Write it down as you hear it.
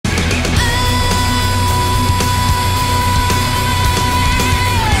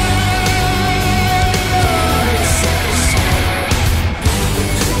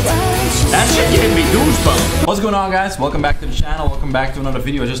What's going on, guys? Welcome back to the channel. Welcome back to another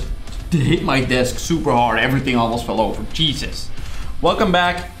video. I just hit my desk super hard. Everything almost fell over. Jesus. Welcome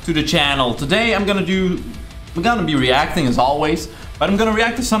back to the channel. Today I'm gonna be reacting as always, but I'm gonna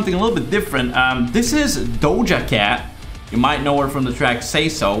react to something a little bit different. This is DOJA CAT. You might know her from the track Say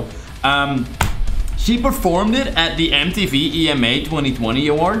So. She performed it at the MTV EMA 2020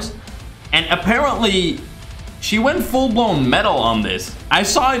 Awards, and apparently she went full-blown metal on this. I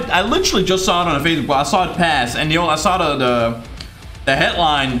saw it, I literally just saw it on Facebook. I saw it pass, and I saw the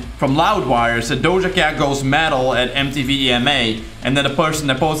headline from Loudwire said DOJA CAT goes metal at MTV EMA, and then the person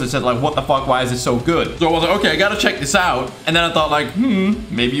that posted said like, what the fuck, why is it so good? So I was like, okay, I gotta check this out. And then I thought like,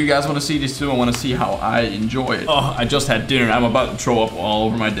 maybe you guys want to see this too. I want to see how I enjoy it. Oh, I just had dinner. I'm about to throw up all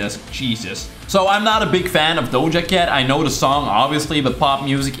over my desk. Jesus. So I'm not a big fan of DOJA CAT. I know the song obviously, but pop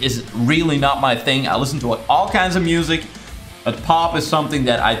music is really not my thing. I listen to all kinds of music, but pop is something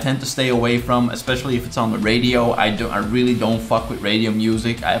that I tend to stay away from, especially if it's on the radio. I really don't fuck with radio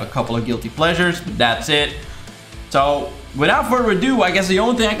music. I have a couple of guilty pleasures, but that's it. So without further ado, I guess the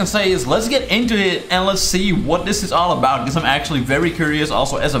only thing I can say is let's get into it and let's see what this is all about, because I'm actually very curious.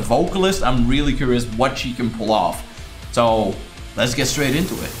 Also, as a vocalist, I'm really curious what she can pull off. So let's get straight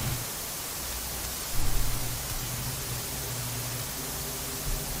into it.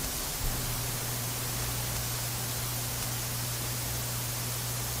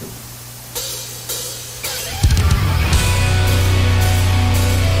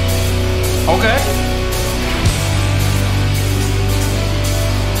 Okay.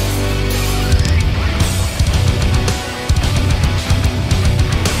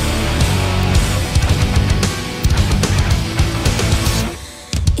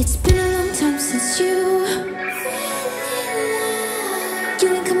 It's been a long time since you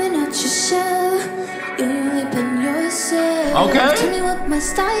ain't coming out your shell. You only been yourself. Okay. Tell me what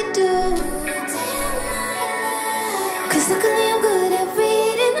must I do? 'Cause luckily I'm good at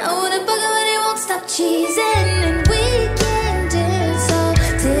reading. I wanna bug it, but it won't stop cheesing. And we can dance all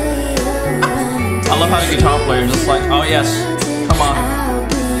day around. I love how the guitar player just like, oh yes, come on.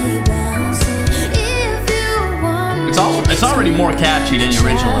 It's already more catchy than the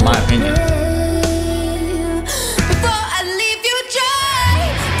original, in my opinion.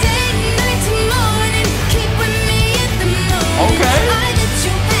 Okay.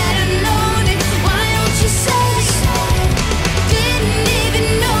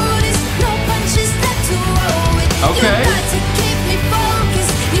 Okay.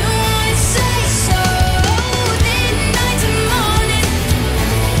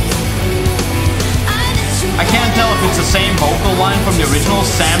 I can't tell if it's the same vocal line from the original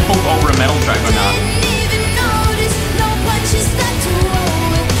sampled over a metal track or not.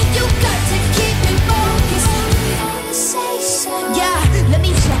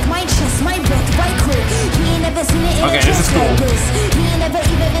 Okay, this is cool.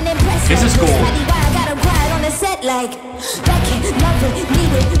 This is cool. Like, back it, love it,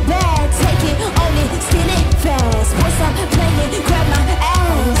 need it, bad, take it, own it, steal it, fast. Once I'm playing, grab my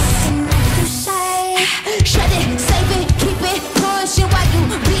ass. You say, shut it, save it, keep it, pushing while you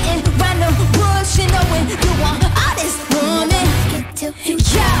beating round the bush. You know when you want all this woman.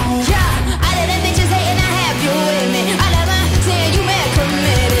 Yeah, all of them bitches hating, I have you with me. All of my saying you mad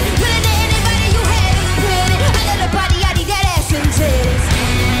committed. Put it to anybody you had to put it. I love the body, I need that ass and titties.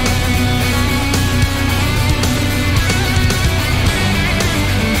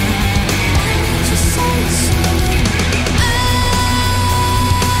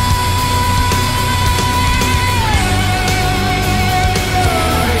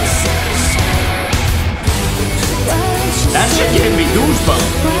 That shit gave me goosebumps.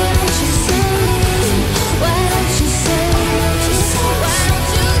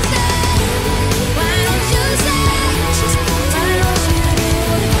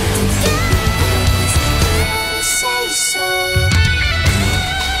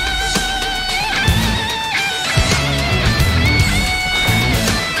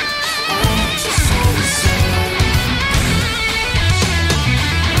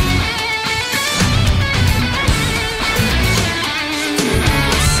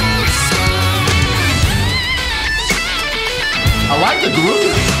 I like the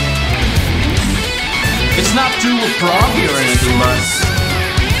groove. It's not too proggy or anything, but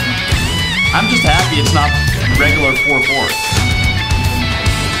I'm just happy it's not regular 4/4.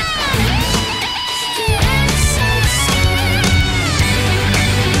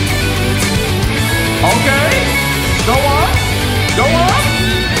 Okay, go on, go on.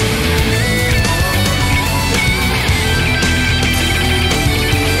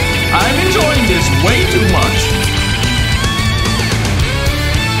 I'm enjoying this way too much.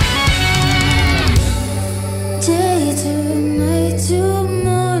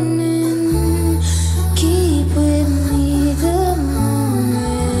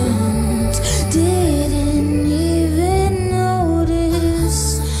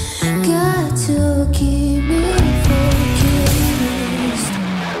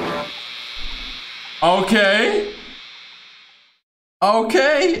 Okay.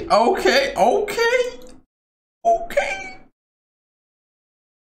 Okay. Okay. Okay. Okay.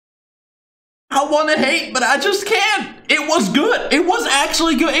 I want to hate, but I just can't. It was good. It was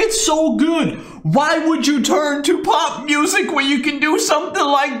actually good. It's so good. Why would you turn to pop music when you can do something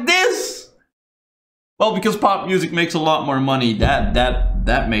like this? Well, because pop music makes a lot more money.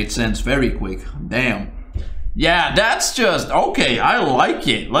 That made sense very quick. Damn. Yeah, that's just okay. I like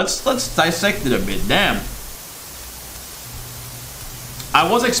it. Let's dissect it a bit. Damn. I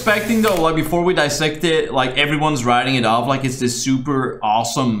was expecting though, like before we dissect it, like everyone's writing it off like it's this super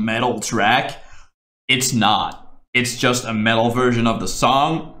awesome metal track. It's not. It's just a metal version of the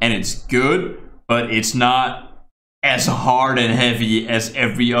song, and it's good, but it's not as hard and heavy as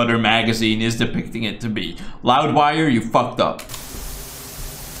every other magazine is depicting it to be. Loudwire, you fucked up.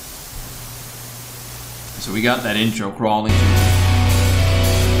 So we got that intro crawling.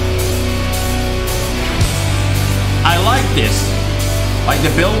 I like this. Like the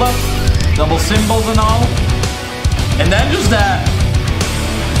build-up, double cymbals and all. And then just that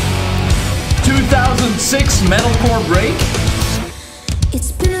 2006 metalcore break.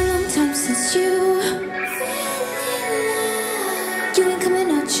 It's been a long time since you ain't coming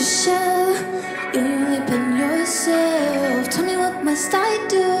out your shell. You ain't living yourself. Tell me what must I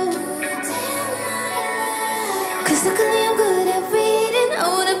do? Cause luckily I'm good at reading. I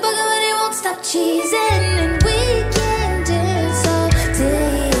wanna bug her but it won't stop cheesing. And we can dance all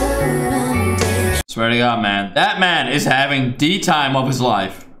day around day. Swear to God, man. That man is having the time of his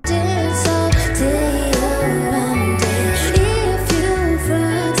life. Dance all day around day. If you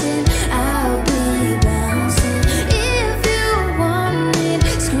frontin', I'll be bouncing. If you want it,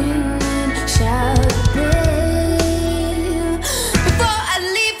 screaming, shout, babe. Before I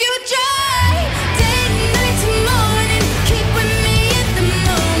leave you dry, day, night to morning, keep with me in the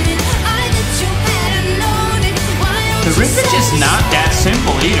moment. I that you better known it. Why don't The you riffage is say not that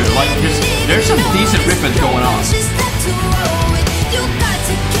simple either. Like, there's some decent riffage going on. just have to roll it. You got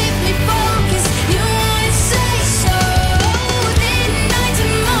to keep me focused. You wanna say so. Day, night to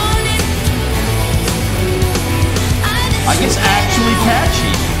morning. Like, it's actually catchy.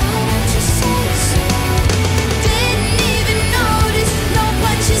 Didn't even notice. No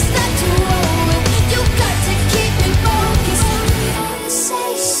punches left to roll with. You got to keep me focused.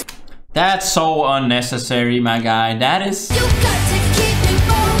 That's so unnecessary, my guy. That is... You got to keep me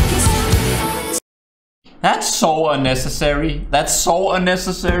focused. That's so unnecessary. That's so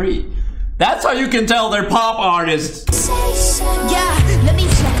unnecessary. That's how you can tell they're pop artists. Yeah, let me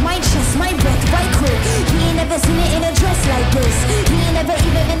check my chest, my breath right quick. He ain't never seen it in a dress like this. He ain't never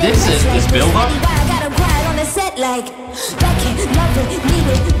even been in This is like this build up. Why I gotta ride on the set like back it, love it, need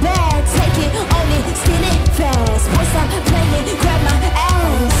it, bad, take it, own it, steal it fast. Boy, stop playing, grab my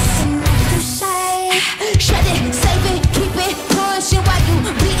ass. You shy, shut it, save it, keep it pushing while you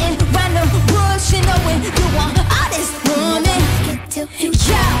beating round the bush. You know when you want all this woman.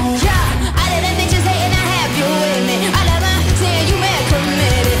 Yeah, all of them bitches hating, I have you with me. All of them saying you mad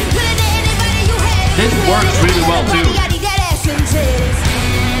committed. Put it to anybody you had. This works really well too.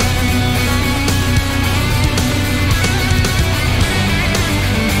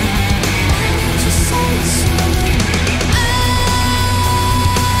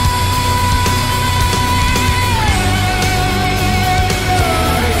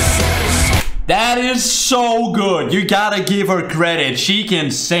 That is so good. You gotta give her credit. She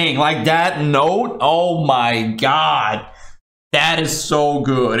can sing. Like that note. Oh my God. That is so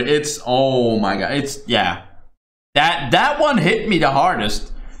good. It's, oh my God. It's, yeah. That one hit me the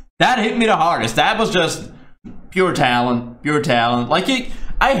hardest. That hit me the hardest. That was just pure talent. Pure talent. Like,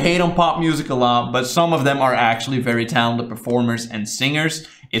 I hate on pop music a lot, but some of them are actually very talented performers and singers.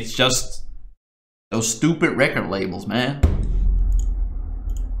 It's just those stupid record labels, man.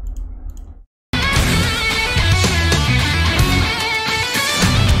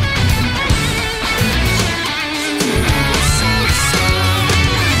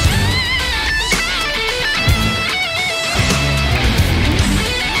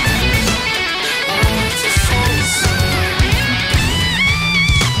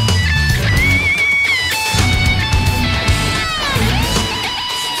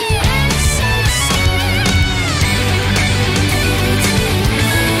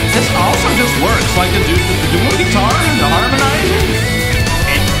 Works like the dual guitar and the harmonizing.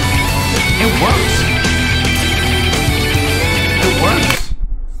 It works.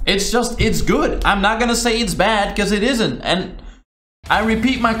 It's just, it's good. I'm not gonna say it's bad because it isn't. And I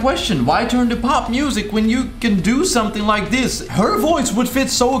repeat my question, why turn to pop music when you can do something like this? Her voice would fit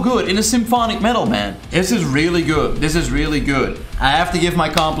so good in a symphonic metal, man. This is really good. This is really good. I have to give my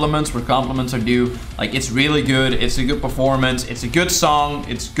compliments where compliments are due. Like, it's really good. It's a good performance. It's a good song.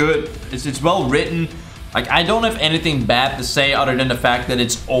 It's good. It's well written. Like, I don't have anything bad to say other than the fact that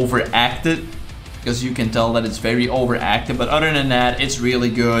it's overacted, because you can tell that it's very overacted. But other than that, it's really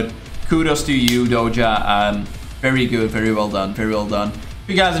good. Kudos to you, Doja. Very good, very well done, very well done. If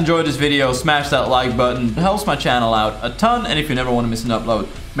you guys enjoyed this video, smash that like button. It helps my channel out a ton, and if you never want to miss an upload,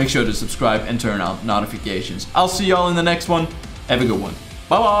 make sure to subscribe and turn on notifications. I'll see y'all in the next one. Have a good one.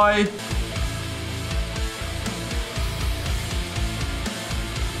 Bye-bye!